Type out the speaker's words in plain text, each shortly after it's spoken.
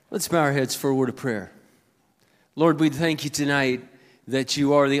Let's bow our heads for a word of prayer. Lord, we thank you tonight that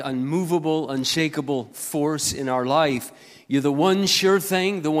you are the unmovable, unshakable force in our life. You're the one sure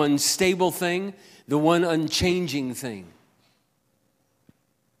thing, the one stable thing, the one unchanging thing.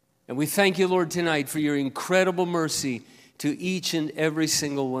 And we thank you, Lord, tonight for your incredible mercy to each and every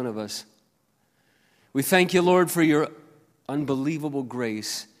single one of us. We thank you, Lord, for your unbelievable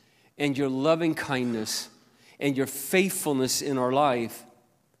grace and your loving kindness and your faithfulness in our life.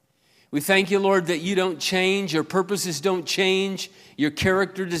 We thank you, Lord, that you don't change, your purposes don't change, your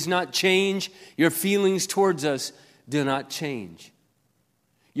character does not change, your feelings towards us do not change.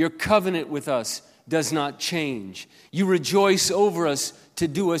 Your covenant with us does not change. You rejoice over us to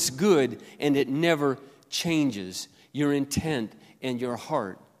do us good, and it never changes, your intent and your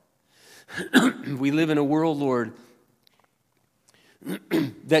heart. We live in a world, Lord,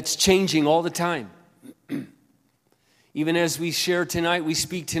 that's changing all the time. Even as we share tonight, we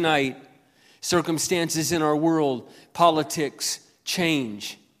speak tonight, circumstances in our world, politics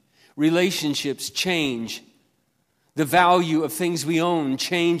change, relationships change, the value of things we own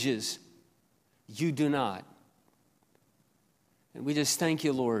changes. You do not. And we just thank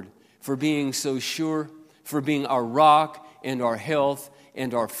you, Lord, for being so sure, for being our rock and our health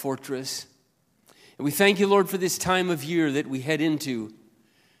and our fortress. And we thank you, Lord, for this time of year that we head into.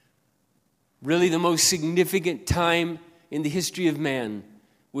 Really, the most significant time in the history of man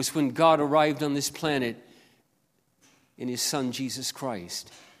was when God arrived on this planet in his Son, Jesus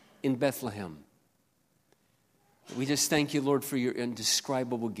Christ, in Bethlehem. We just thank you, Lord, for your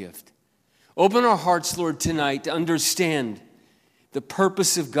indescribable gift. Open our hearts, Lord, tonight to understand the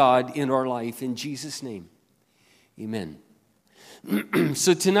purpose of God in our life. In Jesus' name, amen.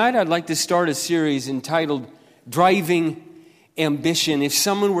 So tonight I'd like to start a series entitled Driving Ambition. If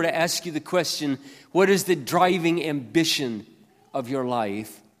someone were to ask you the question, what is the driving ambition of your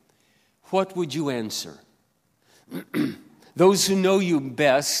life? What would you answer? Those who know you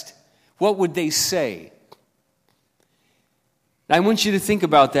best, what would they say? I want you to think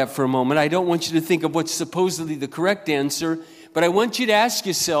about that for a moment. I don't want you to think of what's supposedly the correct answer, but I want you to ask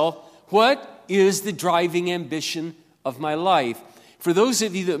yourself, what is the driving ambition of my life? For those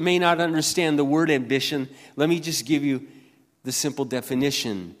of you that may not understand the word ambition, let me just give you the simple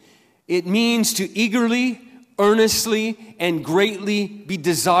definition. It means to eagerly, earnestly, and greatly be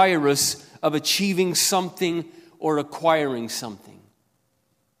desirous of achieving something or acquiring something.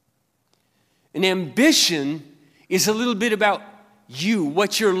 An ambition is a little bit about you,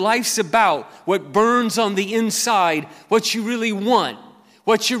 what your life's about, what burns on the inside, what you really want,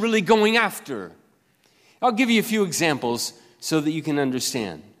 what you're really going after. I'll give you a few examples so that you can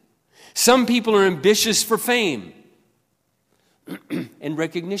understand. Some people are ambitious for fame and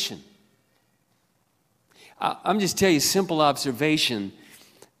recognition. I'm just telling you a simple observation.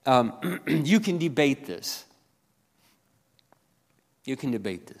 You can debate this. You can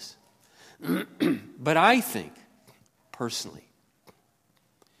debate this. But I think, personally,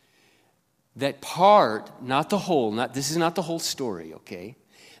 that part, not the whole, this is not the whole story, okay?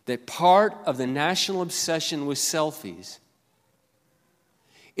 That part of the national obsession with selfies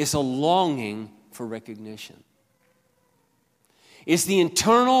is a longing for recognition. It's the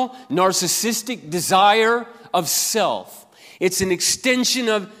internal narcissistic desire of self. It's an extension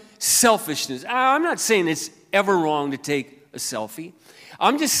of selfishness. I'm not saying it's ever wrong to take a selfie.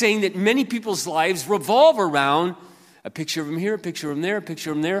 I'm just saying that many people's lives revolve around a picture of them here, a picture of them there, a picture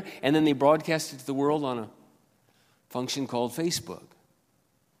of them there, and then they broadcast it to the world on a function called Facebook.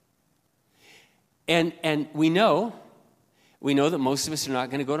 And we know that most of us are not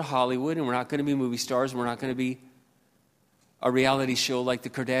going to go to Hollywood, and we're not going to be movie stars, and we're not going to be a reality show like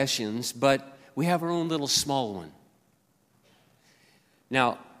the Kardashians, but we have our own little small one.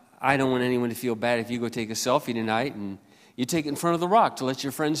 Now, I don't want anyone to feel bad if you go take a selfie tonight and you take it in front of the rock to let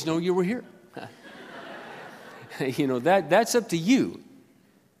your friends know you were here. You know, that's up to you.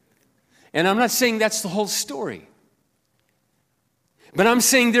 And I'm not saying that's the whole story. But I'm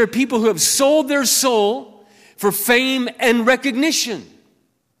saying there are people who have sold their soul for fame and recognition.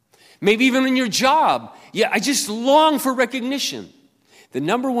 Maybe even in your job. Yeah, I just long for recognition. The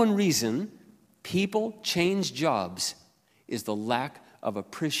number one reason people change jobs is the lack of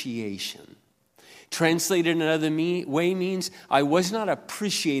appreciation. Translated another way means I was not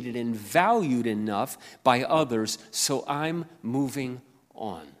appreciated and valued enough by others, so I'm moving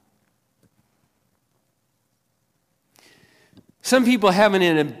on. Some people have an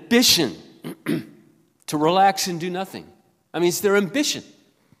ambition to relax and do nothing. I mean, it's their ambition.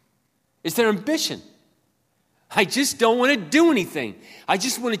 It's their ambition. I just don't want to do anything. I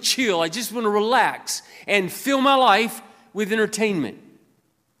just want to chill. I just want to relax and fill my life with entertainment.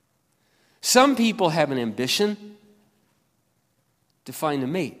 Some people have an ambition to find a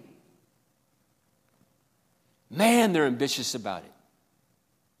mate. Man, they're ambitious about it.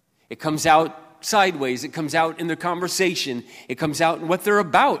 It comes out sideways. It comes out in their conversation. It comes out in what they're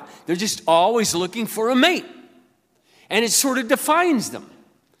about. They're just always looking for a mate. And it sort of defines them.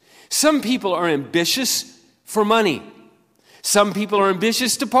 Some people are ambitious for money. Some people are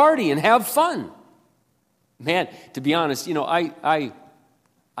ambitious to party and have fun. Man, to be honest, I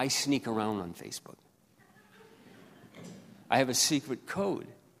sneak around on Facebook. I have a secret code.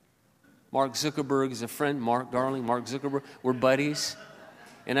 Mark Zuckerberg is a friend. Mark Zuckerberg. We're buddies.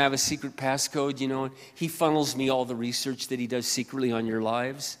 And I have a secret passcode, and he funnels me all the research that he does secretly on your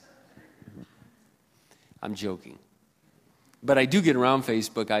lives. I'm joking. But I do get around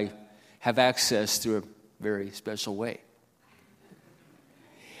Facebook. I have access through a very special way.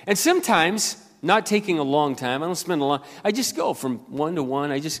 And sometimes, not taking a long time, I don't spend a long, I just go from one to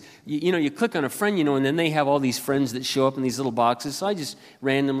one. I just, you click on a friend, and then they have all these friends that show up in these little boxes. So I just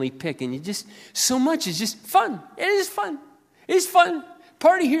randomly pick, and so much is just fun. It is fun. It's fun.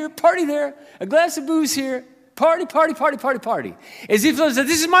 Party here, party there, a glass of booze here, party. As if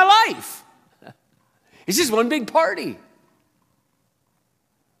this is my life. It's just one big party.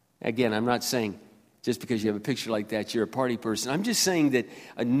 Again, I'm not saying just because you have a picture like that, you're a party person. I'm just saying that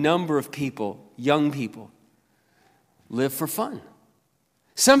a number of people, young people, live for fun.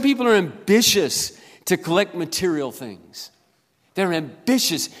 Some people are ambitious to collect material things. They're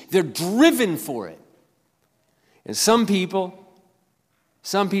ambitious. They're driven for it. And some people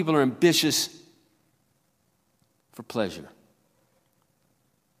are ambitious for pleasure.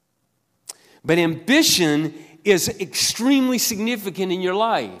 But ambition is extremely significant in your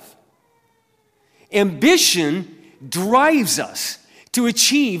life. Ambition drives us to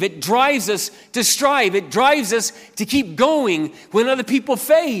achieve. It drives us to strive. It drives us to keep going when other people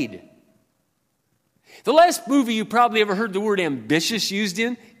fade. The last movie you probably ever heard the word ambitious used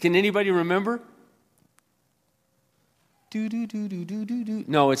in, can anybody remember?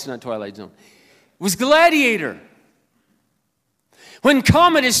 No, it's not Twilight Zone. It was Gladiator. When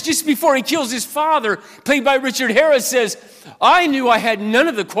Commodus, just before he kills his father, played by Richard Harris, says, I knew I had none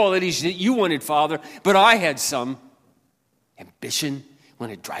of the qualities that you wanted, Father, but I had some. Ambition, when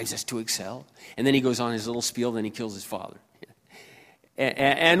it drives us to excel. And then he goes on his little spiel, then he kills his father.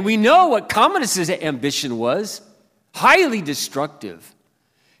 And we know what Commodus' ambition was. Highly destructive.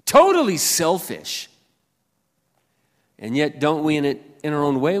 Totally selfish. And yet, don't we, in our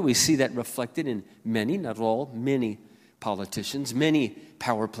own way, we see that reflected in many, not all, many politicians, many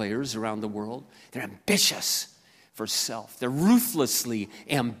power players around the world. They're ambitious for self. They're ruthlessly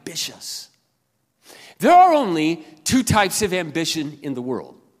ambitious. There are only two types of ambition in the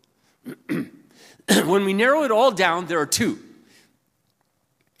world. When we narrow it all down, there are two.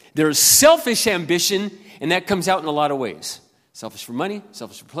 There's selfish ambition, and that comes out in a lot of ways. Selfish for money,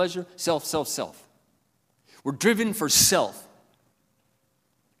 selfish for pleasure, self. We're driven for self.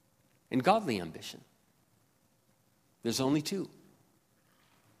 And godly ambition. There's only two.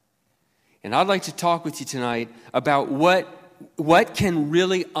 And I'd like to talk with you tonight about what can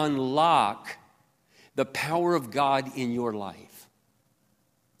really unlock the power of God in your life.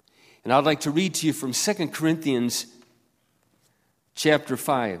 And I'd like to read to you from 2 Corinthians chapter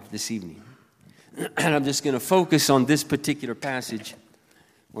 5 this evening. And I'm just going to focus on this particular passage.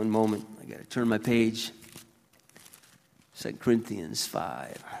 One moment. I got to turn my page. 2 Corinthians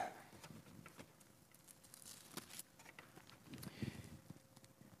 5.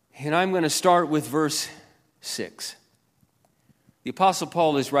 And I'm going to start with verse 6. The Apostle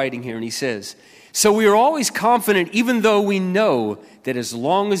Paul is writing here, and he says, So we are always confident, even though we know that as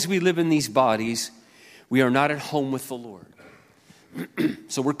long as we live in these bodies, we are not at home with the Lord.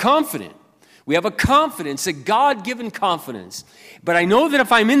 So we're confident. We have a confidence, a God-given confidence. But I know that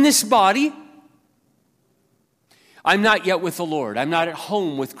if I'm in this body, I'm not yet with the Lord. I'm not at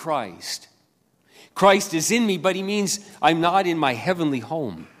home with Christ. Christ is in me, but he means I'm not in my heavenly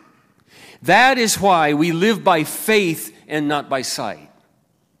home. That is why we live by faith and not by sight.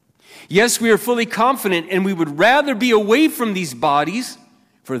 Yes, we are fully confident, and we would rather be away from these bodies,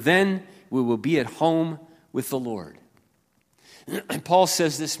 for then we will be at home with the Lord. And Paul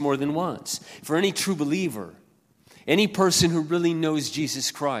says this more than once. For any true believer, any person who really knows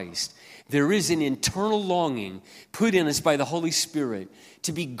Jesus Christ, there is an internal longing put in us by the Holy Spirit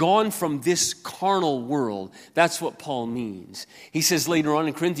to be gone from this carnal world. That's what Paul means. He says later on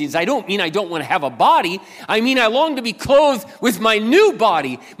in Corinthians, I don't mean I don't want to have a body. I mean I long to be clothed with my new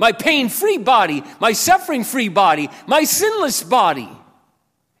body, my pain-free body, my suffering-free body, my sinless body,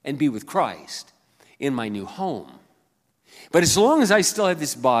 and be with Christ in my new home. But as long as I still have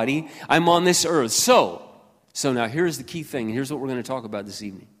this body, I'm on this earth. So now here's the key thing. Here's what we're going to talk about this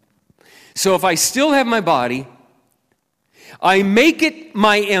evening. So if I still have my body, I make it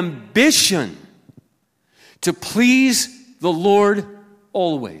my ambition to please the Lord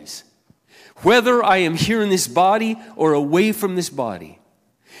always, whether I am here in this body or away from this body.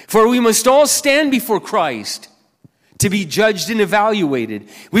 For we must all stand before Christ to be judged and evaluated.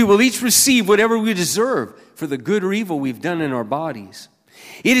 We will each receive whatever we deserve for the good or evil we've done in our bodies.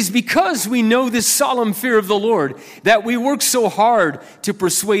 It is because we know this solemn fear of the Lord that we work so hard to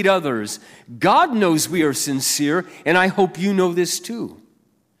persuade others. God knows we are sincere, and I hope you know this too.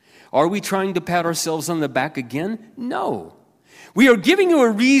 Are we trying to pat ourselves on the back again? No. We are giving you a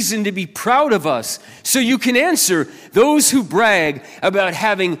reason to be proud of us so you can answer those who brag about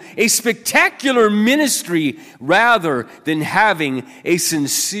having a spectacular ministry rather than having a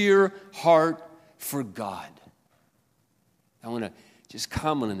sincere heart for God. I want to just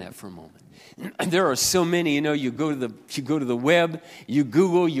comment on that for a moment. There are so many, you go to the web, you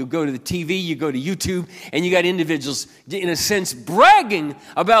Google, you go to the TV, you go to YouTube, and you got individuals, in a sense, bragging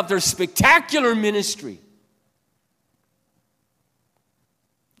about their spectacular ministry.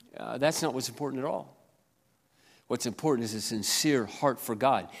 That's not what's important at all. What's important is a sincere heart for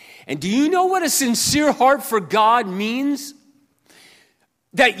God. And do you know what a sincere heart for God means?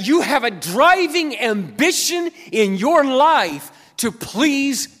 That you have a driving ambition in your life to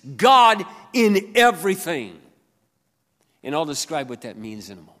please God in everything. And I'll describe what that means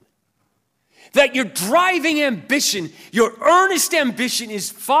in a moment. That your driving ambition, your earnest ambition is,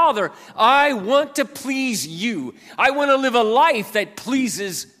 Father, I want to please you. I want to live a life that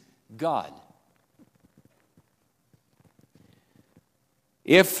pleases God.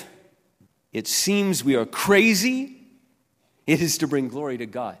 If it seems we are crazy, it is to bring glory to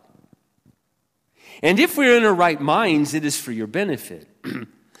God. And if we're in our right minds, it is for your benefit.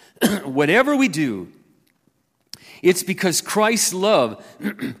 Whatever we do, it's because Christ's love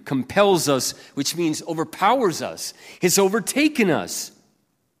compels us, which means overpowers us. It's overtaken us.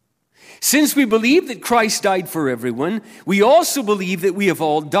 Since we believe that Christ died for everyone, we also believe that we have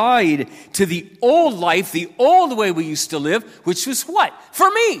all died to the old life, the old way we used to live, which was what?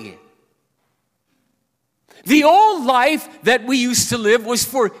 For me. The old life that we used to live was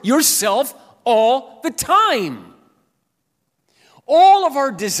for yourself all the time. All of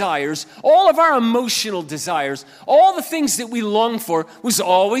our desires, all of our emotional desires, all the things that we long for was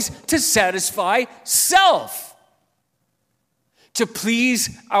always to satisfy self, to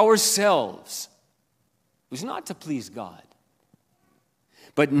please ourselves. It was not to please God.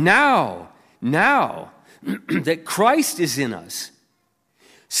 But now that Christ is in us,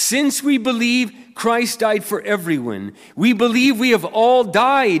 since we believe Christ died for everyone, we believe we have all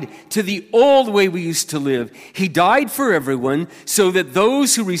died to the old way we used to live. He died for everyone so that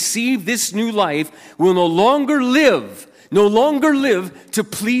those who receive this new life will no longer live to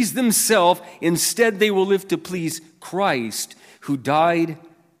please themselves. Instead, they will live to please Christ, who died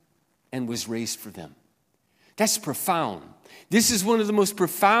and was raised for them. That's profound. This is one of the most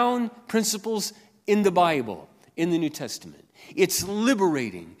profound principles in the Bible, in the New Testament. It's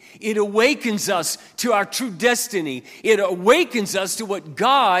liberating. It awakens us to our true destiny. It awakens us to what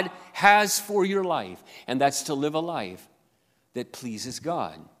God has for your life. And that's to live a life that pleases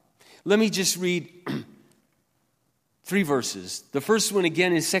God. Let me just read 3 verses. The first one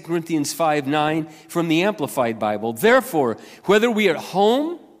again is 2 Corinthians 5:9 from the Amplified Bible. Therefore, whether we are at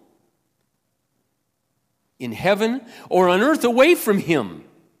home, in heaven, or on earth away from Him,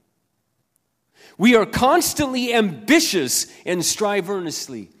 we are constantly ambitious and strive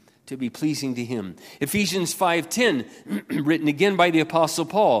earnestly to be pleasing to Him. Ephesians 5:10, written again by the Apostle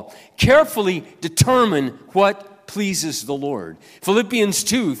Paul, carefully determine what pleases the Lord. Philippians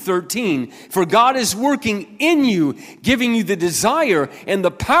 2:13, for God is working in you, giving you the desire and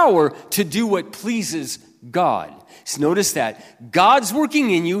the power to do what pleases God. So notice that. God's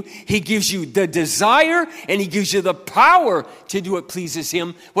working in you. He gives you the desire and He gives you the power to do what pleases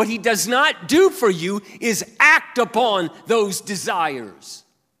Him. What He does not do for you is act upon those desires.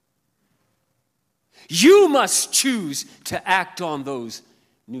 You must choose to act on those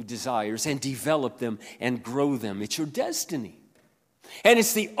new desires and develop them and grow them. It's your destiny. And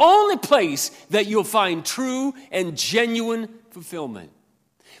it's the only place that you'll find true and genuine fulfillment.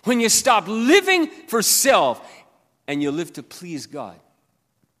 When you stop living for self and you live to please God.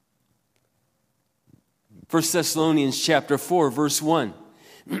 1 Thessalonians chapter 4, verse 1.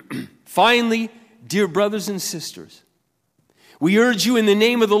 Finally, dear brothers and sisters, we urge you in the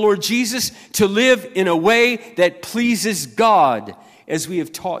name of the Lord Jesus to live in a way that pleases God as we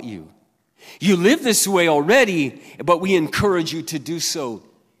have taught you. You live this way already, but we encourage you to do so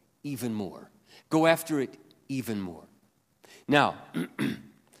even more. Go after it even more. Now,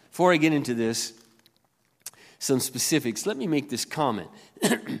 before I get into this, some specifics, let me make this comment.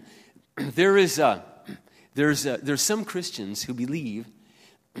 There's some Christians who believe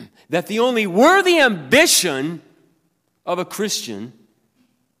that the only worthy ambition of a Christian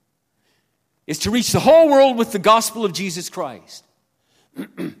is to reach the whole world with the gospel of Jesus Christ.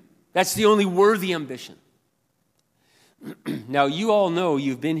 That's the only worthy ambition. Now, you all know,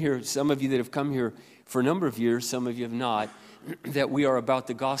 you've been here, some of you that have come here for a number of years, some of you have not, that we are about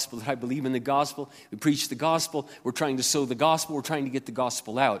the gospel, that I believe in the gospel. We preach the gospel. We're trying to sow the gospel. We're trying to get the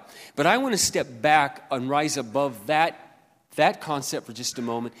gospel out. But I want to step back and rise above that concept for just a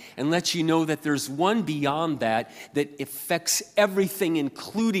moment and let you know that there's one beyond that affects everything,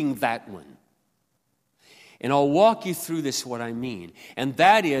 including that one. And I'll walk you through this, what I mean. And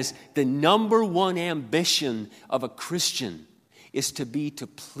that is the number one ambition of a Christian is to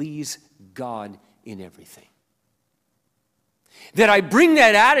please God in everything. That I bring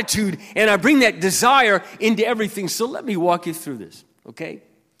that attitude and I bring that desire into everything. So let me walk you through this, okay?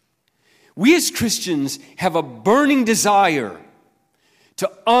 We as Christians have a burning desire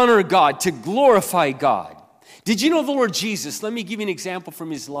to honor God, to glorify God. Did you know the Lord Jesus? Let me give you an example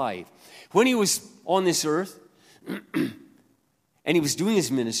from his life. When he was on this earth and he was doing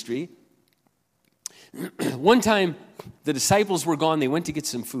his ministry, one time the disciples were gone. They went to get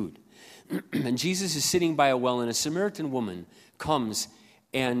some food. And Jesus is sitting by a well, and a Samaritan woman comes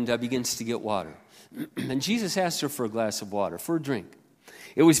and begins to get water. And Jesus asked her for a glass of water, for a drink.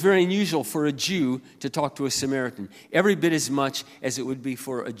 It was very unusual for a Jew to talk to a Samaritan, every bit as much as it would be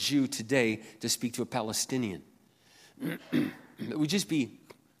for a Jew today to speak to a Palestinian. It would just be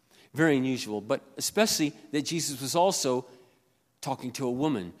very unusual, but especially that Jesus was also talking to a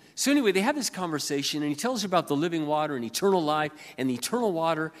woman. So anyway, they have this conversation, and he tells her about the living water and eternal life and the eternal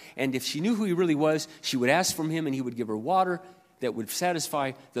water, and if she knew who he really was, she would ask from him, and he would give her water that would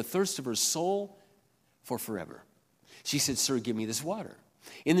satisfy the thirst of her soul for forever. She said, "Sir, give me this water."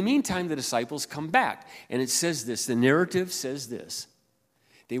 In the meantime, the disciples come back, and it says this, the narrative says this.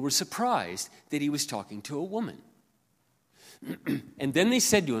 They were surprised that he was talking to a woman. And then they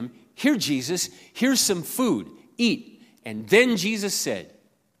said to him, "Here, Jesus, here's some food, eat." And then Jesus said,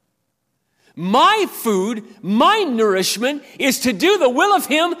 "My food, my nourishment is to do the will of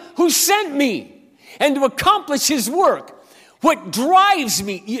him who sent me and to accomplish his work." What drives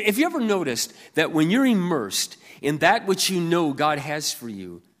me, if you ever noticed that when you're immersed in that which you know God has for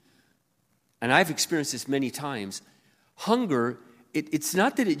you, and I've experienced this many times, hunger, it's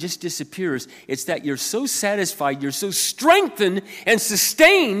not that it just disappears, it's that you're so satisfied, you're so strengthened and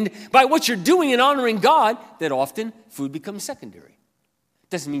sustained by what you're doing and honoring God that often food becomes secondary.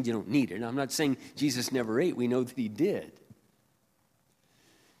 Doesn't mean you don't need it. And I'm not saying Jesus never ate. We know that he did.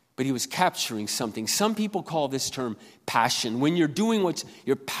 But he was capturing something. Some people call this term passion. When you're doing what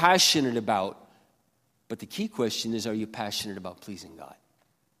you're passionate about. But the key question is, are you passionate about pleasing God?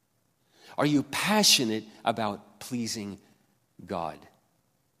 Are you passionate about pleasing God?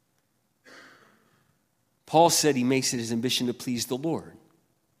 Paul said he makes it his ambition to please the Lord.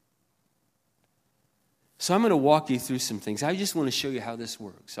 So I'm going to walk you through some things. I just want to show you how this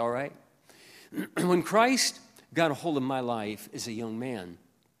works, all right? When Christ got a hold of my life as a young man,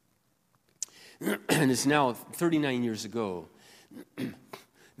 and it's now 39 years ago,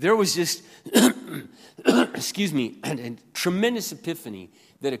 there was just, excuse me, a tremendous epiphany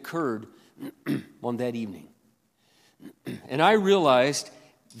that occurred on that evening. And I realized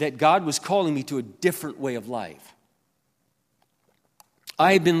that God was calling me to a different way of life.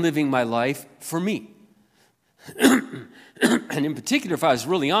 I had been living my life for me. And in particular, if I was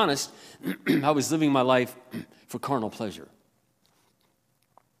really honest, I was living my life for carnal pleasure.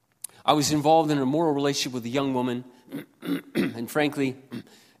 I was involved in a moral relationship with a young woman, and frankly,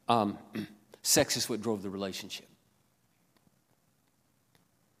 sex is what drove the relationship.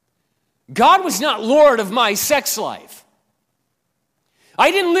 God was not Lord of my sex life.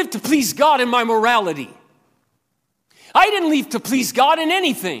 I didn't live to please God in my morality. I didn't live to please God in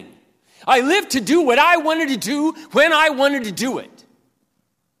anything. I lived to do what I wanted to do when I wanted to do it.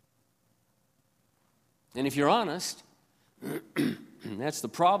 And if you're honest, and that's the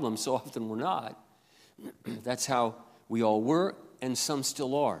problem, so often we're not. That's how we all were, and some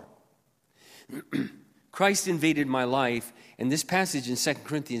still are. Christ invaded my life, and this passage in 2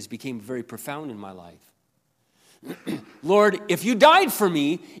 Corinthians became very profound in my life. Lord, if you died for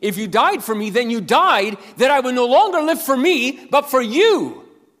me, then you died that I would no longer live for me, but for you.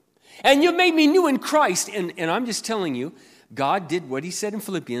 And you made me new in Christ. And I'm just telling you, God did what he said in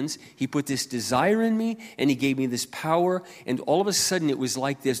Philippians. He put this desire in me, and he gave me this power, and all of a sudden it was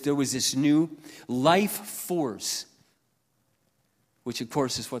like this. There was this new life force, which of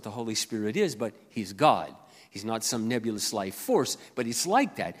course is what the Holy Spirit is, but he's God. He's not some nebulous life force, but it's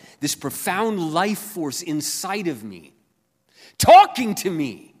like that. This profound life force inside of me, talking to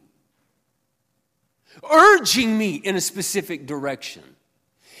me, urging me in a specific direction,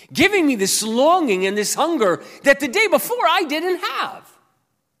 giving me this longing and this hunger that the day before I didn't have.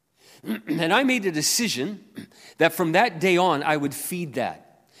 And I made a decision that from that day on I would feed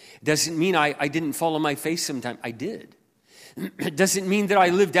that. Doesn't mean I didn't fall on my face sometime. I did. It doesn't mean that I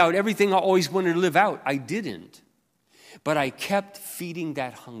lived out everything I always wanted to live out. I didn't. But I kept feeding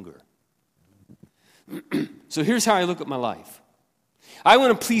that hunger. So here's how I look at my life. I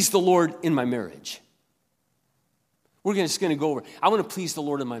want to please the Lord in my marriage. We're just going to go over. I want to please the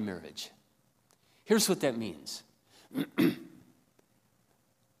Lord in my marriage. Here's what that means. And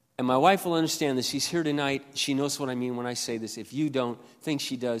my wife will understand this. She's here tonight. She knows what I mean when I say this. If you don't think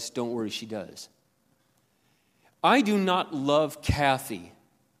she does, don't worry, she does. I do not love Kathy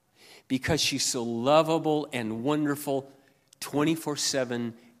because she's so lovable and wonderful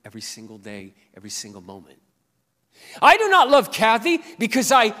 24/7, every single day, every single moment. I do not love Kathy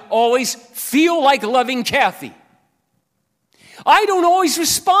because I always feel like loving Kathy. I don't always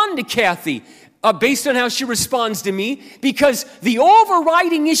respond to Kathy based on how she responds to me, because the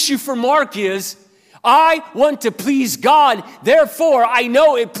overriding issue for Mark is, I want to please God, therefore I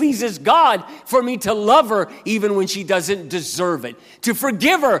know it pleases God for me to love her even when she doesn't deserve it, to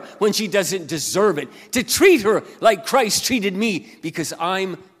forgive her when she doesn't deserve it, to treat her like Christ treated me, because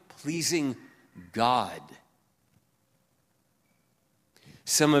I'm pleasing God.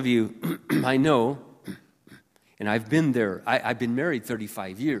 Some of you, I know, and I've been there, I've been married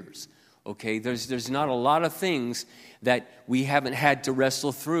 35 years, okay? There's not a lot of things that we haven't had to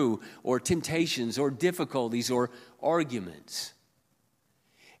wrestle through, or temptations, or difficulties, or arguments.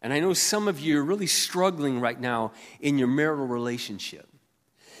 And I know some of you are really struggling right now in your marital relationship.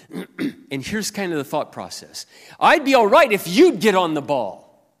 And here's kind of the thought process. I'd be all right if you'd get on the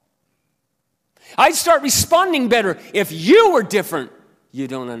ball. I'd start responding better if you were different. You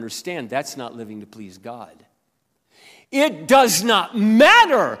don't understand. That's not living to please God. It does not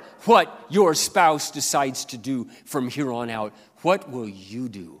matter what your spouse decides to do from here on out. What will you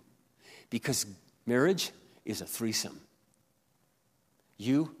do? Because marriage is a threesome.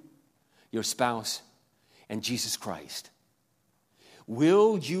 You, your spouse, and Jesus Christ.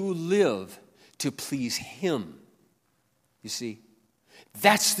 Will you live to please Him? You see,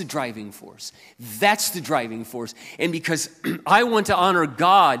 that's the driving force. That's the driving force. And because I want to honor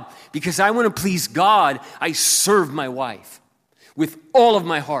God, because I want to please God, I serve my wife with all of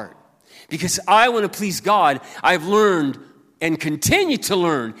my heart. Because I want to please God, I've learned and continue to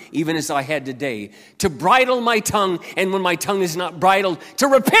learn, even as I had today, to bridle my tongue, and when my tongue is not bridled, to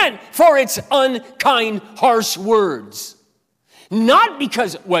repent for its unkind, harsh words. Not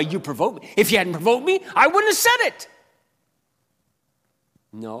because, well, you provoked me. If you hadn't provoked me, I wouldn't have said it.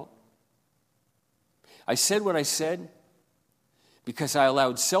 No. I said what I said because I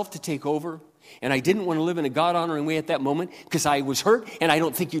allowed self to take over, and I didn't want to live in a God-honoring way at that moment because I was hurt, and I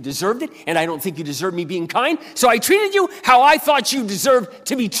don't think you deserved it, and I don't think you deserved me being kind, so I treated you how I thought you deserved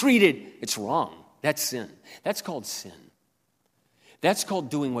to be treated. It's wrong. That's sin. That's called sin. That's called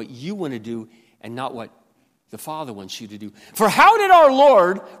doing what you want to do and not what the Father wants you to do. For how did our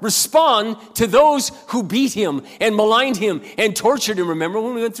Lord respond to those who beat him and maligned him and tortured him? Remember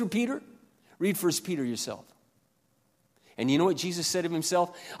when we went through Peter? Read 1 Peter yourself. And you know what Jesus said of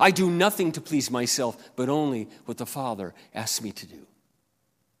himself? I do nothing to please myself, but only what the Father asks me to do.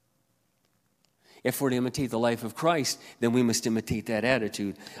 If we're to imitate the life of Christ, then we must imitate that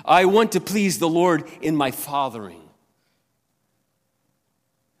attitude. I want to please the Lord in my fathering.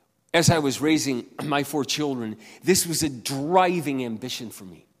 As I was raising my 4 children, this was a driving ambition for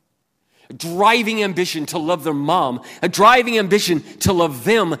me. A driving ambition to love their mom. A driving ambition to love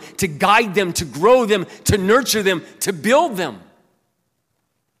them, to guide them, to grow them, to nurture them, to build them.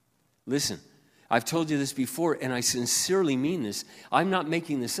 Listen, I've told you this before, and I sincerely mean this. I'm not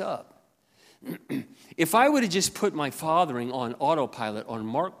making this up. If I would have just put my fathering on autopilot, on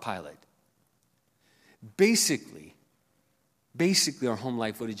Mark pilot, basically our home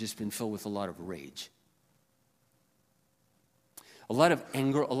life would have just been filled with a lot of rage, a lot of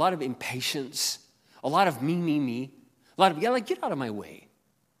anger, a lot of impatience, a lot of me, a lot of, get out of my way.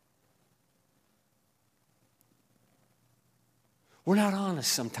 We're not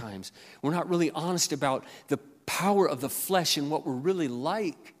honest sometimes. We're not really honest about the power of the flesh and what we're really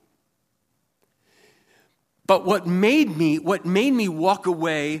like. But what made me walk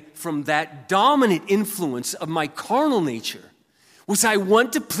away from that dominant influence of my carnal nature was I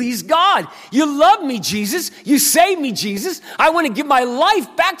want to please God. You love me, Jesus. You saved me, Jesus. I want to give my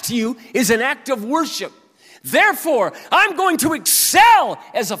life back to you is an act of worship. Therefore, I'm going to excel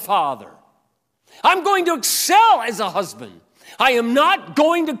as a father. I'm going to excel as a husband. I am not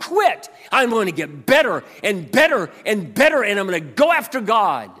going to quit. I'm going to get better and better and better, and I'm going to go after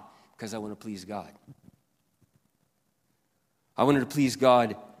God because I want to please God. I wanted to please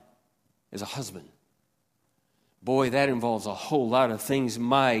God as a husband. Boy, that involves a whole lot of things.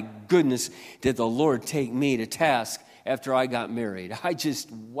 My goodness, did the Lord take me to task after I got married.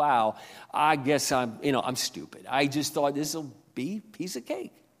 Wow. I guess I'm stupid. I just thought this will be a piece of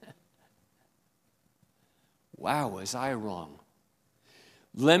cake. Wow, was I wrong.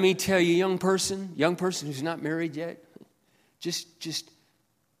 Let me tell you, young person who's not married yet, just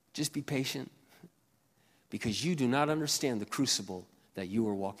be patient because you do not understand the crucible that you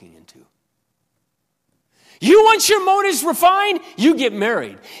are walking into. You want your motives refined? You get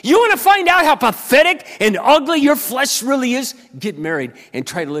married. You want to find out how pathetic and ugly your flesh really is? Get married and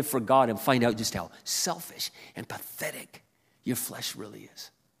try to live for God and find out just how selfish and pathetic your flesh really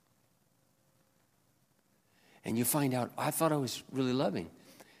is. And you find out, I thought I was really loving.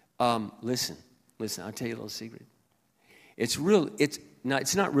 Listen, I'll tell you a little secret. It's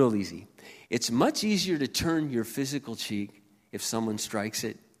not real easy. It's much easier to turn your physical cheek if someone strikes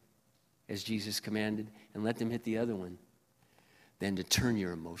it, as Jesus commanded, and let them hit the other one, than to turn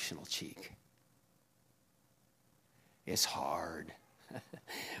your emotional cheek. It's hard.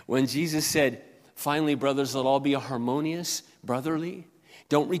 When Jesus said, finally, brothers, let all be harmonious, brotherly,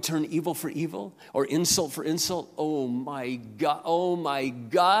 don't return evil for evil or insult for insult. Oh my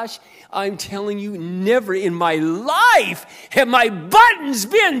gosh. I'm telling you, never in my life have my buttons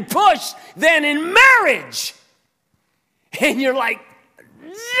been pushed than in marriage. And you're like,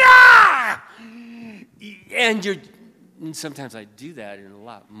 ah! And sometimes I do that and a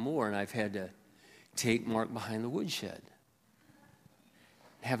lot more, and I've had to take Mark behind the woodshed,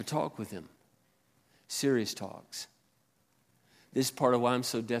 have a talk with him, serious talks. This is part of why I'm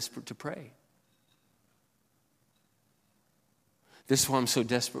so desperate to pray. This is why I'm so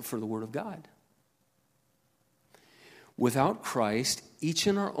desperate for the Word of God. Without Christ, each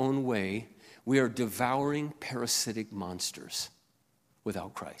in our own way, we are devouring parasitic monsters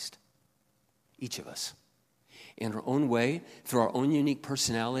without Christ. Each of us. In our own way, through our own unique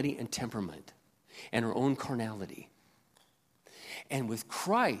personality and temperament, and our own carnality. And with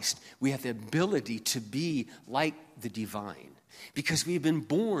Christ, we have the ability to be like the divine. Because we've been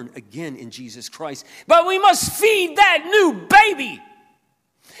born again in Jesus Christ. But we must feed that new baby.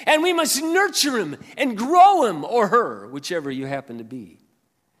 And we must nurture him and grow him or her, whichever you happen to be.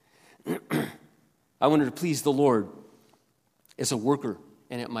 I wanted to please the Lord as a worker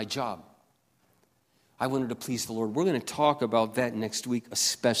and at my job. I wanted to please the Lord. We're going to talk about that next week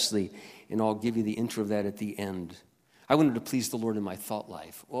especially, and I'll give you the intro of that at the end. I wanted to please the Lord in my thought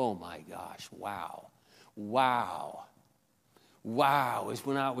life. Oh my gosh, wow. Is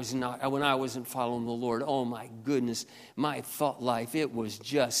when I wasn't following the Lord. Oh my goodness, my thought life, it was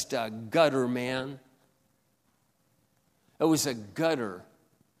just a gutter, man. It was a gutter.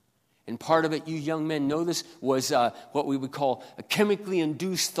 And part of it, you young men know this, was what we would call a chemically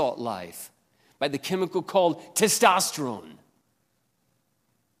induced thought life by the chemical called testosterone.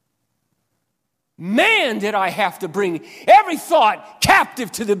 Man, did I have to bring every thought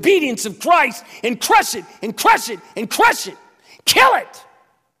captive to the obedience of Christ and crush it and crush it and crush it. Kill it.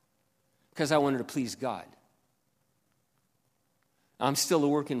 Because I wanted to please God. I'm still a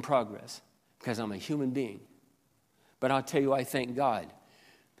work in progress because I'm a human being. But I'll tell you, I thank God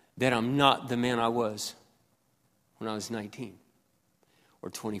that I'm not the man I was when I was 19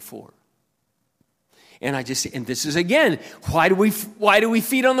 or 24. And this is again, why do we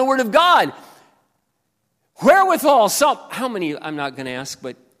feed on the Word of God? Wherewithal, how many, I'm not going to ask,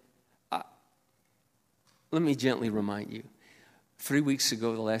 but let me gently remind you. 3 weeks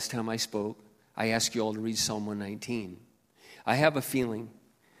ago, the last time I spoke, I asked you all to read Psalm 119. I have a feeling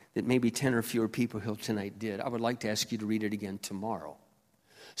that maybe 10 or fewer people here tonight did. I would like to ask you to read it again tomorrow.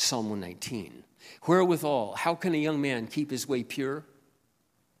 Psalm 119. Wherewithal, how can a young man keep his way pure?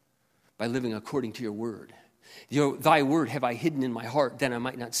 By living according to your word. Thy word have I hidden in my heart, that I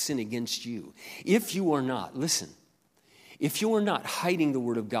might not sin against you. If you are not, listen, if you are not hiding the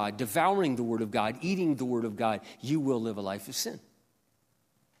word of God, devouring the word of God, eating the word of God, you will live a life of sin.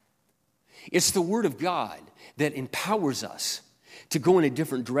 It's the word of God that empowers us to go in a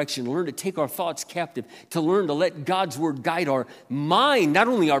different direction, learn to take our thoughts captive, to learn to let God's word guide our mind, not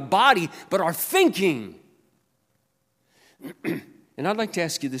only our body, but our thinking. And I'd like to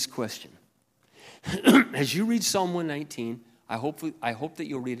ask you this question. As you read Psalm 119, I hope that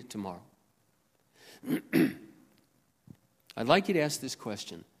you'll read it tomorrow. I'd like you to ask this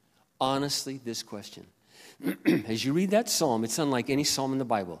question. Honestly, this question. As you read that psalm, it's unlike any psalm in the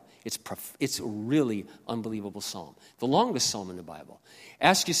Bible. It's a really unbelievable psalm. The longest psalm in the Bible.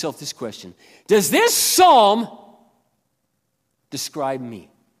 Ask yourself this question. Does this psalm describe me?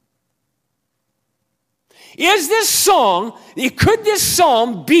 Could this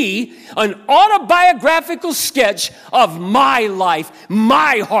psalm be an autobiographical sketch of my life,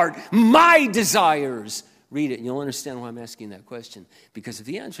 my heart, my desires? Read it and you'll understand why I'm asking that question. Because if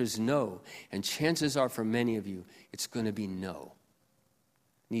the answer is no, and chances are for many of you, it's going to be no.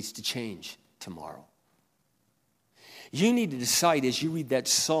 It needs to change tomorrow. You need to decide as you read that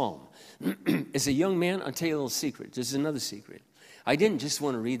psalm. As a young man, I'll tell you a little secret. This is another secret. I didn't just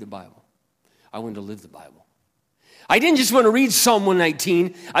want to read the Bible. I wanted to live the Bible. I didn't just want to read Psalm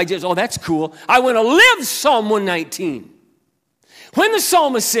 119. That's cool. I want to live Psalm 119. When the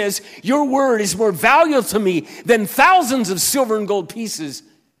psalmist says, your word is more valuable to me than thousands of silver and gold pieces,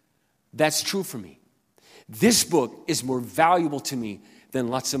 that's true for me. This book is more valuable to me than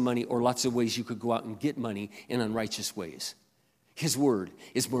lots of money or lots of ways you could go out and get money in unrighteous ways. His word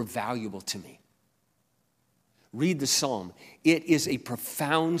is more valuable to me. Read the psalm. It is a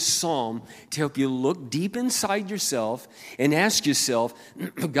profound psalm to help you look deep inside yourself and ask yourself,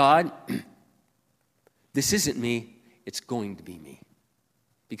 God, this isn't me, it's going to be me.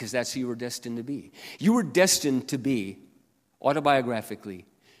 Because that's who you were destined to be. You were destined to be, autobiographically,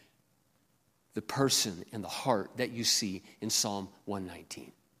 the person and the heart that you see in Psalm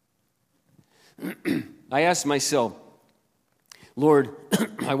 119. I asked myself, Lord,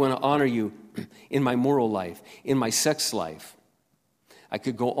 I want to honor you in my moral life, in my sex life. I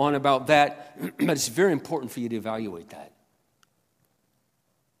could go on about that, but it's very important for you to evaluate that.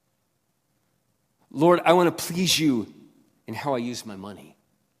 Lord, I want to please you in how I use my money.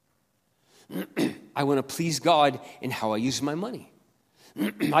 I want to please God in how I use my money.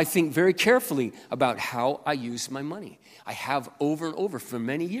 I think very carefully about how I use my money. I have over and over for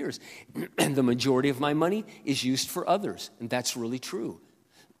many years. And the majority of my money is used for others. And that's really true.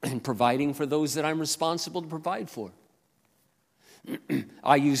 And providing for those that I'm responsible to provide for.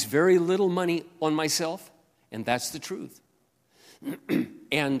 I use very little money on myself, and that's the truth.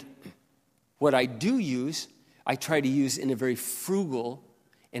 And what I do use, I try to use in a very frugal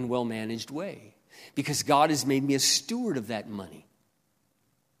and well-managed way. Because God has made me a steward of that money.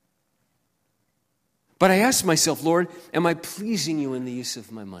 But I ask myself, Lord, am I pleasing you in the use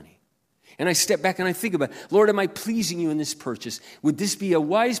of my money? And I step back and I think about, Lord, am I pleasing you in this purchase? Would this be a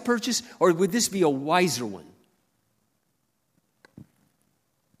wise purchase or would this be a wiser one?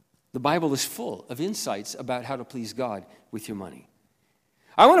 The Bible is full of insights about how to please God with your money.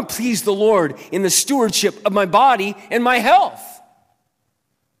 I want to please the Lord in the stewardship of my body and my health.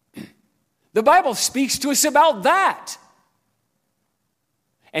 The Bible speaks to us about that.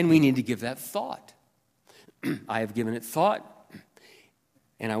 And we need to give that thought. I have given it thought.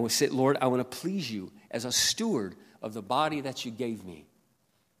 And I will say, Lord, I want to please you as a steward of the body that you gave me.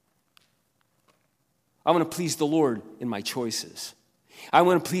 I want to please the Lord in my choices. I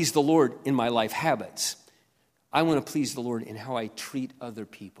want to please the Lord in my life habits. I want to please the Lord in how I treat other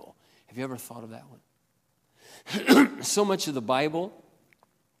people. Have you ever thought of that one? So much of the Bible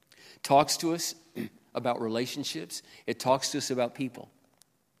talks to us about relationships. It talks to us about people.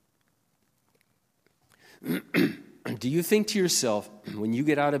 Do you think to yourself, when you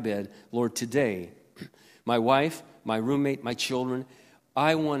get out of bed, Lord, today, my wife, my roommate, my children,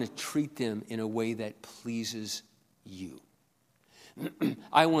 I want to treat them in a way that pleases you.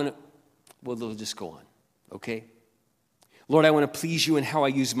 They'll just go on, okay? Lord, I want to please you in how I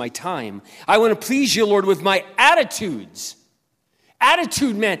use my time. I want to please you, Lord, with my attitudes.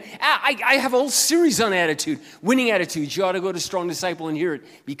 Attitude, man. I have a whole series on attitude. Winning attitudes. You ought to go to Strong Disciple and hear it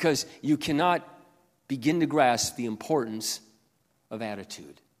because you cannot begin to grasp the importance of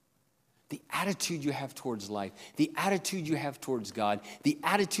attitude. The attitude you have towards life. The attitude you have towards God. The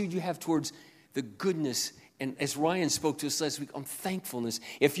attitude you have towards the goodness. And as Ryan spoke to us last week on thankfulness.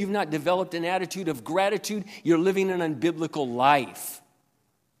 If you've not developed an attitude of gratitude, you're living an unbiblical life.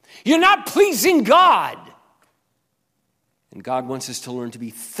 You're not pleasing God. And God wants us to learn to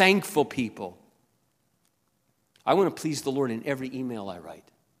be thankful people. I want to please the Lord in every email I write.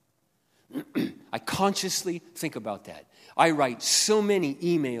 I consciously think about that. I write so many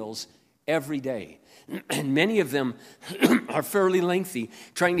emails every day. And many of them are fairly lengthy,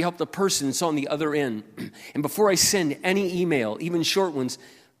 trying to help the person that's on the other end. And before I send any email, even short ones,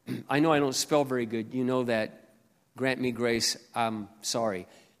 I know I don't spell very good. You know that grant me grace, I'm sorry.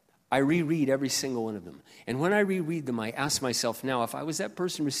 I reread every single one of them. And when I reread them, I ask myself now, if I was that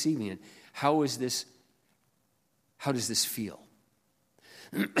person receiving it, how does this feel?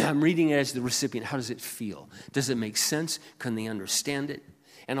 I'm reading it as the recipient. How does it feel? Does it make sense? Can they understand it?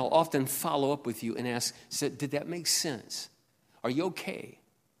 And I'll often follow up with you and ask, did that make sense? Are you okay?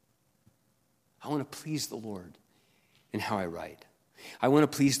 I want to please the Lord in how I write. I want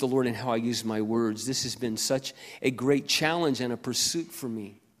to please the Lord in how I use my words. This has been such a great challenge and a pursuit for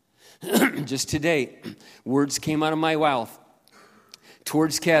me. Just today, words came out of my mouth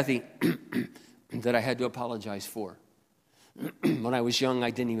towards Kathy that I had to apologize for. When I was young, I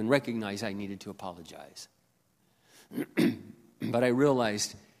didn't even recognize I needed to apologize. But I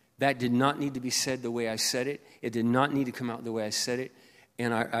realized that did not need to be said the way I said it. It did not need to come out the way I said it.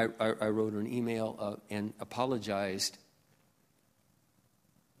 And I wrote her an email and apologized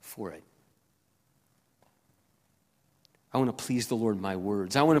for it. I want to please the Lord in my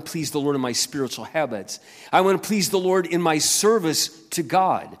words. I want to please the Lord in my spiritual habits. I want to please the Lord in my service to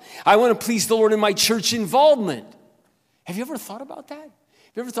God. I want to please the Lord in my church involvement. Have you ever thought about that? Have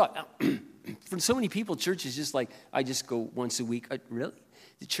you ever thought, for so many people, church is just like, I just go once a week. Really?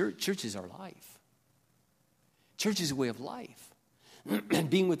 The church is our life. Church is a way of life. And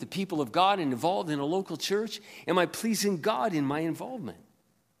being with the people of God and involved in a local church, am I pleasing God in my involvement?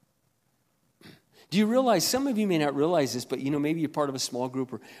 Do you realize, some of you may not realize this, but maybe you're part of a small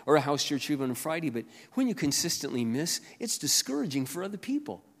group or a house church even on Friday, but when you consistently miss, it's discouraging for other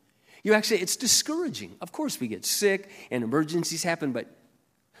people. It's discouraging. Of course we get sick and emergencies happen, but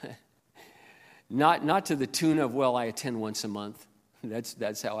not to the tune of, well, I attend once a month.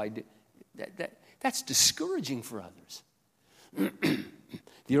 That's how I do. That's discouraging for others.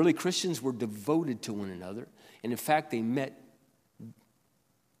 The early Christians were devoted to one another, and in fact, they met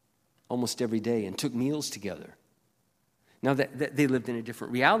almost every day and took meals together. Now, that they lived in a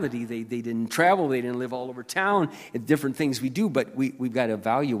different reality. They didn't travel. They didn't live all over town. Different things we do, but we've got to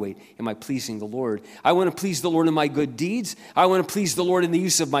evaluate, am I pleasing the Lord? I want to please the Lord in my good deeds. I want to please the Lord in the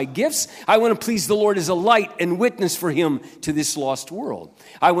use of my gifts. I want to please the Lord as a light and witness for Him to this lost world.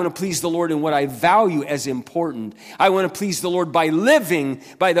 I want to please the Lord in what I value as important. I want to please the Lord by living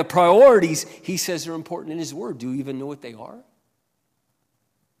by the priorities He says are important in His Word. Do you even know what they are?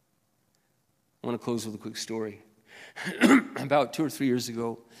 I want to close with a quick story. About 2 or 3 years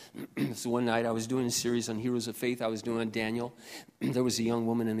ago, this one night I was doing a series on heroes of faith. I was doing on Daniel. There was a young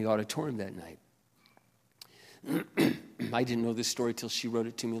woman in the auditorium that night. I didn't know this story till she wrote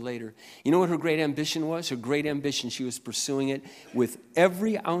it to me later. You know what her great ambition was? Her great ambition, she was pursuing it with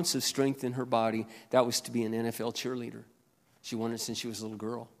every ounce of strength in her body. That was to be an NFL cheerleader. She wanted it since she was a little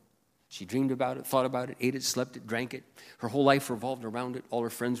girl. She dreamed about it, thought about it, ate it, slept it, drank it. Her whole life revolved around it. All her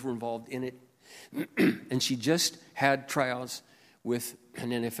friends were involved in it. And she just had tryouts with an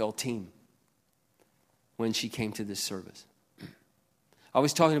NFL team when she came to this service. I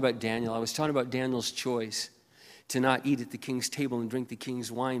was talking about Daniel. I was talking about Daniel's choice to not eat at the king's table and drink the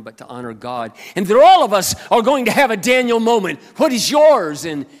king's wine, but to honor God. And that all of us are going to have a Daniel moment. What is yours?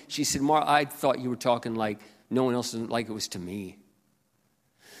 And she said, Mar, I thought you were talking like no one else, like it was to me.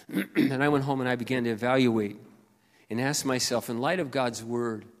 And I went home and I began to evaluate and ask myself, in light of God's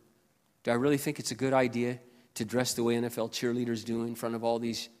word, do I really think it's a good idea to dress the way NFL cheerleaders do in front of all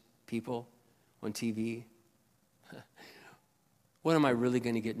these people on TV? What am I really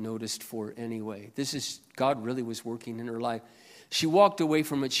going to get noticed for anyway? God really was working in her life. She walked away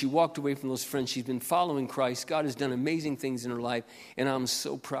from it. She walked away from those friends. She's been following Christ. God has done amazing things in her life, and I'm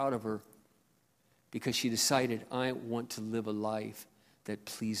so proud of her because she decided, I want to live a life that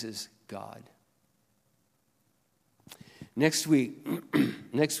pleases God. Next week,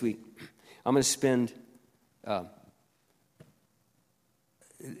 I'm going to spend the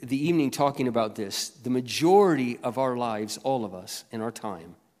evening talking about this. The majority of our lives, all of us, in our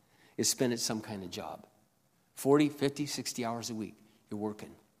time, is spent at some kind of job. 40, 50, 60 hours a week, you're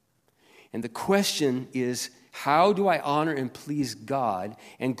working. And the question is, how do I honor and please God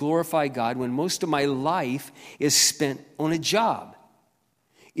and glorify God when most of my life is spent on a job?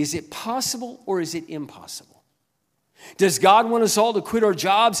 Is it possible or is it impossible? Does God want us all to quit our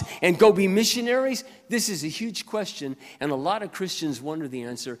jobs and go be missionaries? This is a huge question, and a lot of Christians wonder the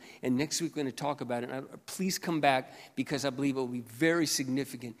answer. And next week we're going to talk about it. And please come back because I believe it will be very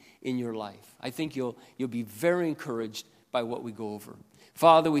significant in your life. I think you'll be very encouraged by what we go over.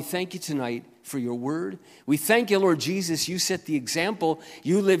 Father, we thank you tonight for your word. We thank you, Lord Jesus, you set the example.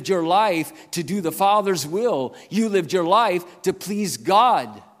 You lived your life to do the Father's will. You lived your life to please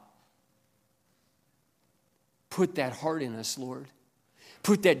God. Put that heart in us, Lord.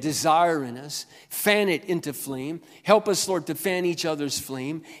 Put that desire in us. Fan it into flame. Help us, Lord, to fan each other's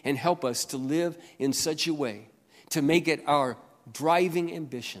flame, and help us to live in such a way to make it our driving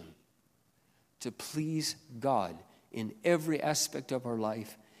ambition to please God in every aspect of our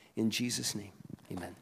life. In Jesus' name, amen.